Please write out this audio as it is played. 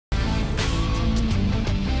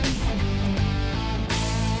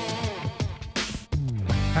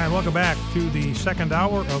Hi, and welcome back to the second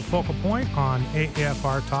hour of Focal Point on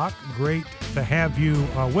AFR Talk. Great to have you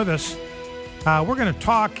with us. We're going to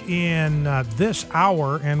talk in this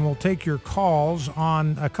hour, and we'll take your calls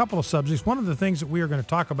on a couple of subjects. One of the things that we are going to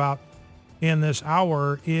talk about in this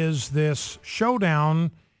hour is this showdown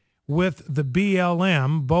with the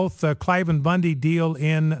BLM, both the Cliven Bundy deal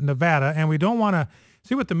in Nevada, and we don't want to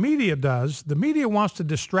see what the media does. The media wants to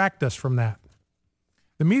distract us from that.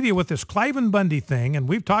 The media with this Cliven Bundy thing, and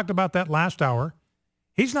we've talked about that last hour,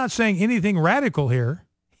 he's not saying anything radical here.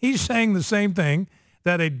 He's saying the same thing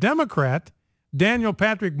that a Democrat, Daniel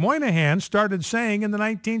Patrick Moynihan, started saying in the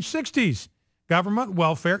 1960s. Government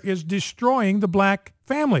welfare is destroying the black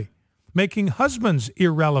family, making husbands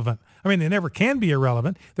irrelevant. I mean, they never can be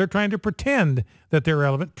irrelevant. They're trying to pretend that they're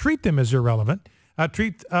irrelevant, treat them as irrelevant,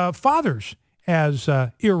 treat fathers as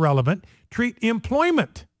irrelevant, treat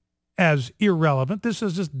employment as irrelevant. This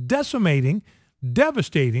is just decimating,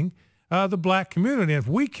 devastating the black community. And if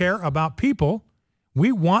we care about people,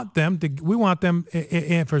 we want them,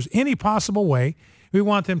 if there's any possible way, we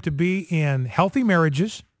want them to be in healthy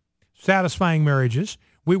marriages, satisfying marriages.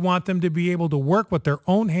 We want them to be able to work with their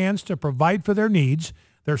own hands to provide for their needs.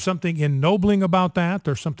 There's something ennobling about that.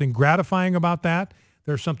 There's something gratifying about that.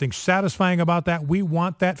 There's something satisfying about that. We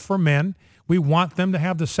want that for men. We want them to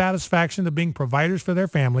have the satisfaction of being providers for their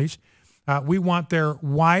families. We want their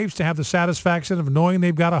wives to have the satisfaction of knowing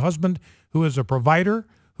they've got a husband who is a provider,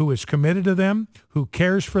 who is committed to them, who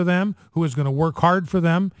cares for them, who is going to work hard for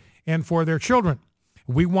them and for their children.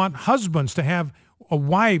 We want husbands to have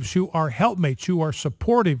wives who are helpmates, who are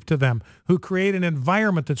supportive to them, who create an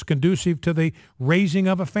environment that's conducive to the raising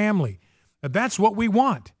of a family. That's what we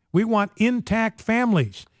want. We want intact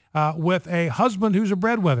families with a husband who's a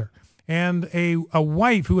breadwinner and a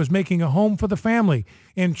wife who is making a home for the family,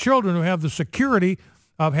 and children who have the security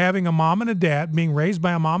of having a mom and a dad, being raised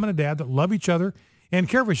by a mom and a dad that love each other and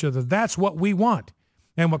care for each other. That's what we want.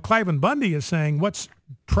 And what Cliven Bundy is saying, what's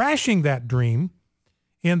trashing that dream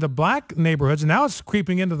in the black neighborhoods, and now it's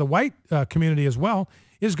creeping into the white community as well,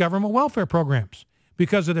 is government welfare programs,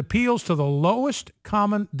 because it appeals to the lowest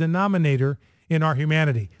common denominator in our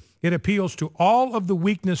humanity. It appeals to all of the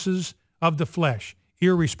weaknesses of the flesh: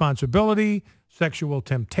 irresponsibility, sexual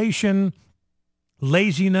temptation,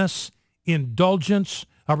 laziness, indulgence,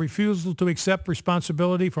 a refusal to accept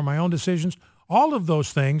responsibility for my own decisions. All of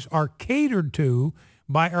those things are catered to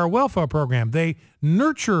by our welfare program. They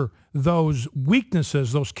nurture those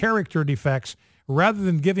weaknesses, those character defects, rather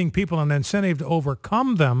than giving people an incentive to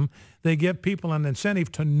overcome them. They give people an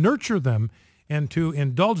incentive to nurture them and to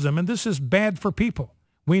indulge them. And this is bad for people.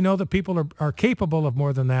 We know that people are capable of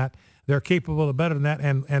more than that. They're capable of better than that,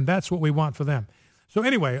 and that's what we want for them. So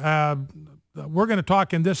anyway, we're going to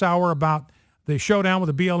talk in this hour about the showdown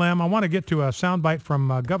with the BLM. I want to get to a soundbite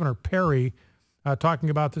from Governor Perry talking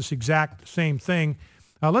about this exact same thing.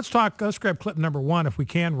 Let's grab clip number one if we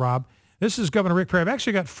can, Rob. This is Governor Rick Perry. I've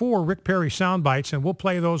actually got 4 Rick Perry sound bites, and we'll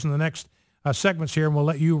play those in the next segments here, and we'll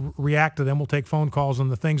let you react to them. We'll take phone calls on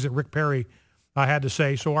the things that Rick Perry had to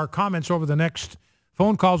say. So our comments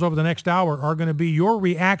phone calls over the next hour are going to be your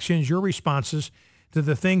reactions, your responses to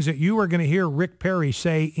the things that you are going to hear Rick Perry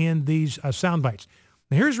say in these sound bites.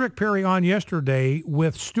 Now, here's Rick Perry on yesterday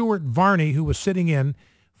with Stuart Varney, who was sitting in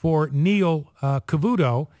for Neil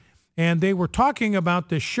Cavuto, and they were talking about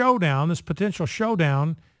this potential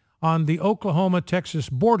showdown on the Oklahoma-Texas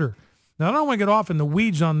border. Now, I don't want to get off in the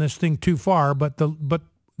weeds on this thing too far, but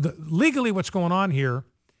legally what's going on here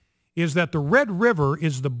is that the Red River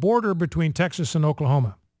is the border between Texas and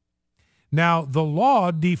Oklahoma. Now, the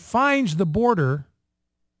law defines the border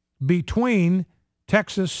between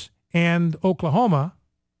Texas and Oklahoma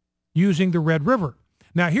using the Red River.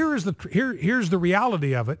 Now, here's the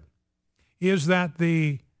reality of it, is that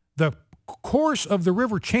the course of the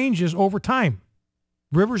river changes over time.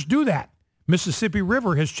 Rivers do that. Mississippi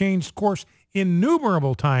River has changed course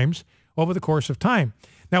innumerable times over the course of time.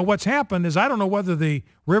 Now, what's happened is I don't know whether the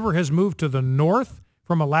river has moved to the north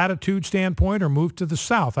from a latitude standpoint or moved to the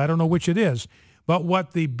south. I don't know which it is. But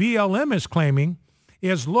what the BLM is claiming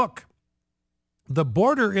is, look, the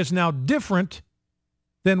border is now different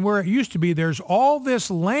than where it used to be. There's all this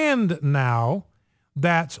land now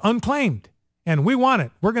that's unclaimed, and we want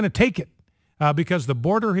it. We're going to take it because the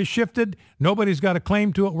border has shifted. Nobody's got a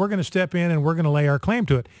claim to it. We're going to step in, and we're going to lay our claim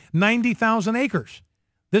to it. 90,000 acres.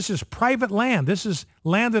 This is private land. This is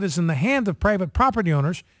land that is in the hand of private property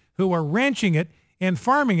owners who are ranching it and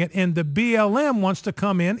farming it, and the BLM wants to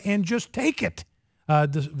come in and just take it.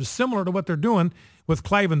 Similar to what they're doing with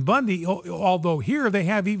Cliven Bundy, although here they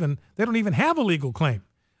don't even have a legal claim.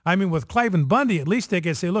 I mean, with Cliven Bundy, at least they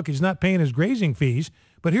can say, look, he's not paying his grazing fees,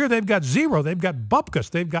 But here they've got zero. They've got bupkis.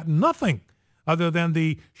 They've got nothing other than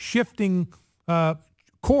the shifting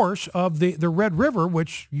course of the Red River,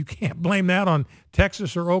 which you can't blame that on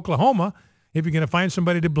Texas or Oklahoma. If you're going to find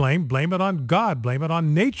somebody to blame it on God, blame it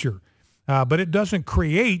on nature. But it doesn't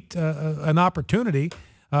create an opportunity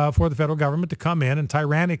for the federal government to come in and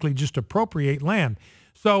tyrannically just appropriate land.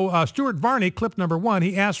 So Stuart Varney, clip number 1,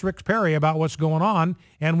 he asked Rick Perry about what's going on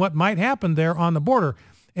and what might happen there on the border.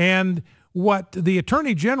 And what the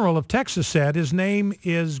Attorney General of Texas said, his name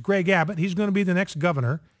is Greg Abbott. He's going to be the next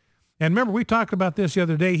governor. And remember, we talked about this the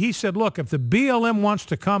other day. He said, look, if the BLM wants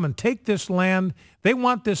to come and take this land, they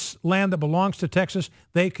want this land that belongs to Texas,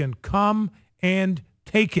 they can come and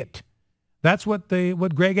take it. That's what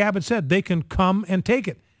Greg Abbott said. They can come and take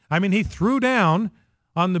it. I mean, he threw down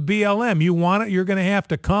on the BLM. You want it, you're going to have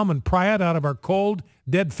to come and pry it out of our cold,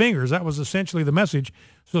 dead fingers. That was essentially the message.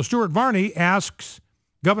 So Stuart Varney asks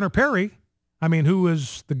Governor Perry, who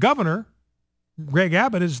is the governor. Greg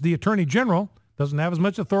Abbott is the Attorney General, doesn't have as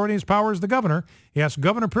much authority and power as the governor. He asked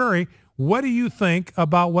Governor Perry, what do you think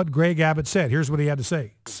about what Greg Abbott said? Here's what he had to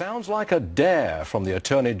say. Sounds like a dare from the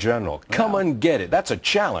Attorney General. Come and get it. That's a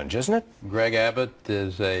challenge, isn't it? Greg Abbott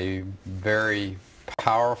is a very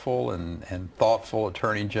powerful and thoughtful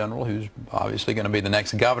Attorney General who's obviously going to be the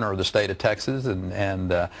next governor of the state of Texas,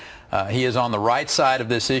 and he is on the right side of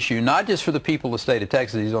this issue, not just for the people of the state of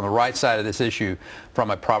Texas. He's on the right side of this issue from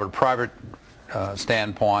a private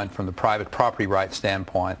standpoint, from the private property rights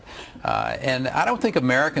standpoint. And I don't think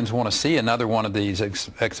Americans want to see another one of these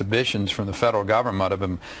exhibitions from the federal government of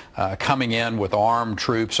them coming in with armed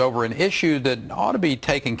troops over an issue that ought to be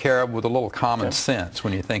taken care of with a little common sense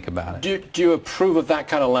when you think about it. Do you approve of that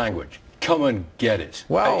kind of language? Come and get it.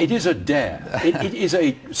 Well, it is a dare. It is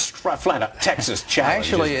a flat-out Texas challenge.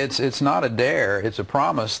 Actually, it's not a dare. It's a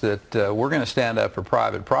promise that we're going to stand up for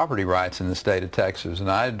private property rights in the state of Texas,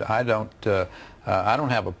 and I don't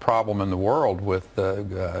have a problem in the world with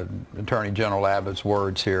Attorney General Abbott's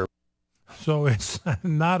words here. So it's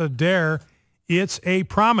not a dare. It's a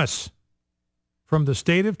promise from the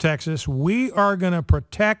state of Texas. We are going to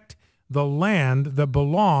protect the land that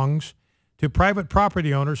belongs to private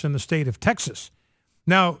property owners in the state of Texas.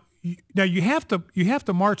 Now you have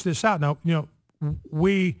to march this out. Now,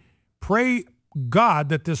 we pray God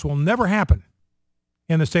that this will never happen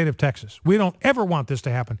in the state of Texas. We don't ever want this to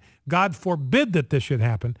happen. God forbid that this should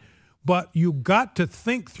happen. But you got to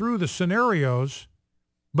think through the scenarios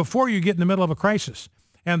before you get in the middle of a crisis.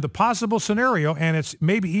 And the possible scenario, and it's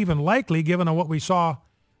maybe even likely given on what we saw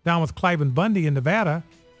down with Cliven Bundy in Nevada,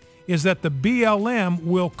 is that the BLM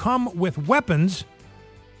will come with weapons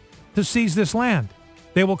to seize this land.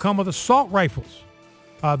 They will come with assault rifles.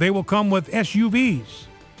 They will come with SUVs.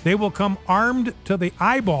 They will come armed to the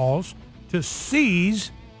eyeballs to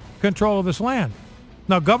seize control of this land.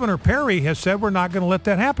 Now, Governor Perry has said we're not going to let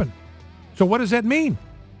that happen. So what does that mean?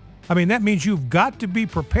 That means you've got to be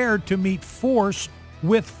prepared to meet force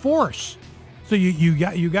with force. So you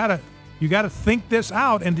got to think this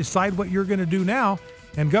out and decide what you're going to do now.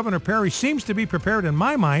 And Governor Perry seems to be prepared, in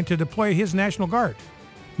my mind, to deploy his National Guard.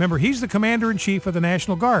 Remember, he's the commander-in-chief of the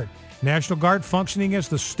National Guard. National Guard functioning as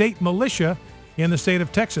the state militia in the state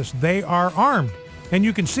of Texas. They are armed. And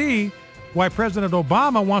you can see why President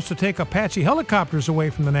Obama wants to take Apache helicopters away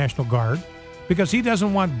from the National Guard, because he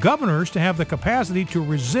doesn't want governors to have the capacity to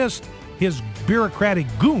resist his bureaucratic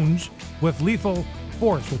goons with lethal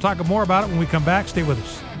force. We'll talk more about it when we come back. Stay with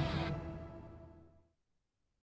us.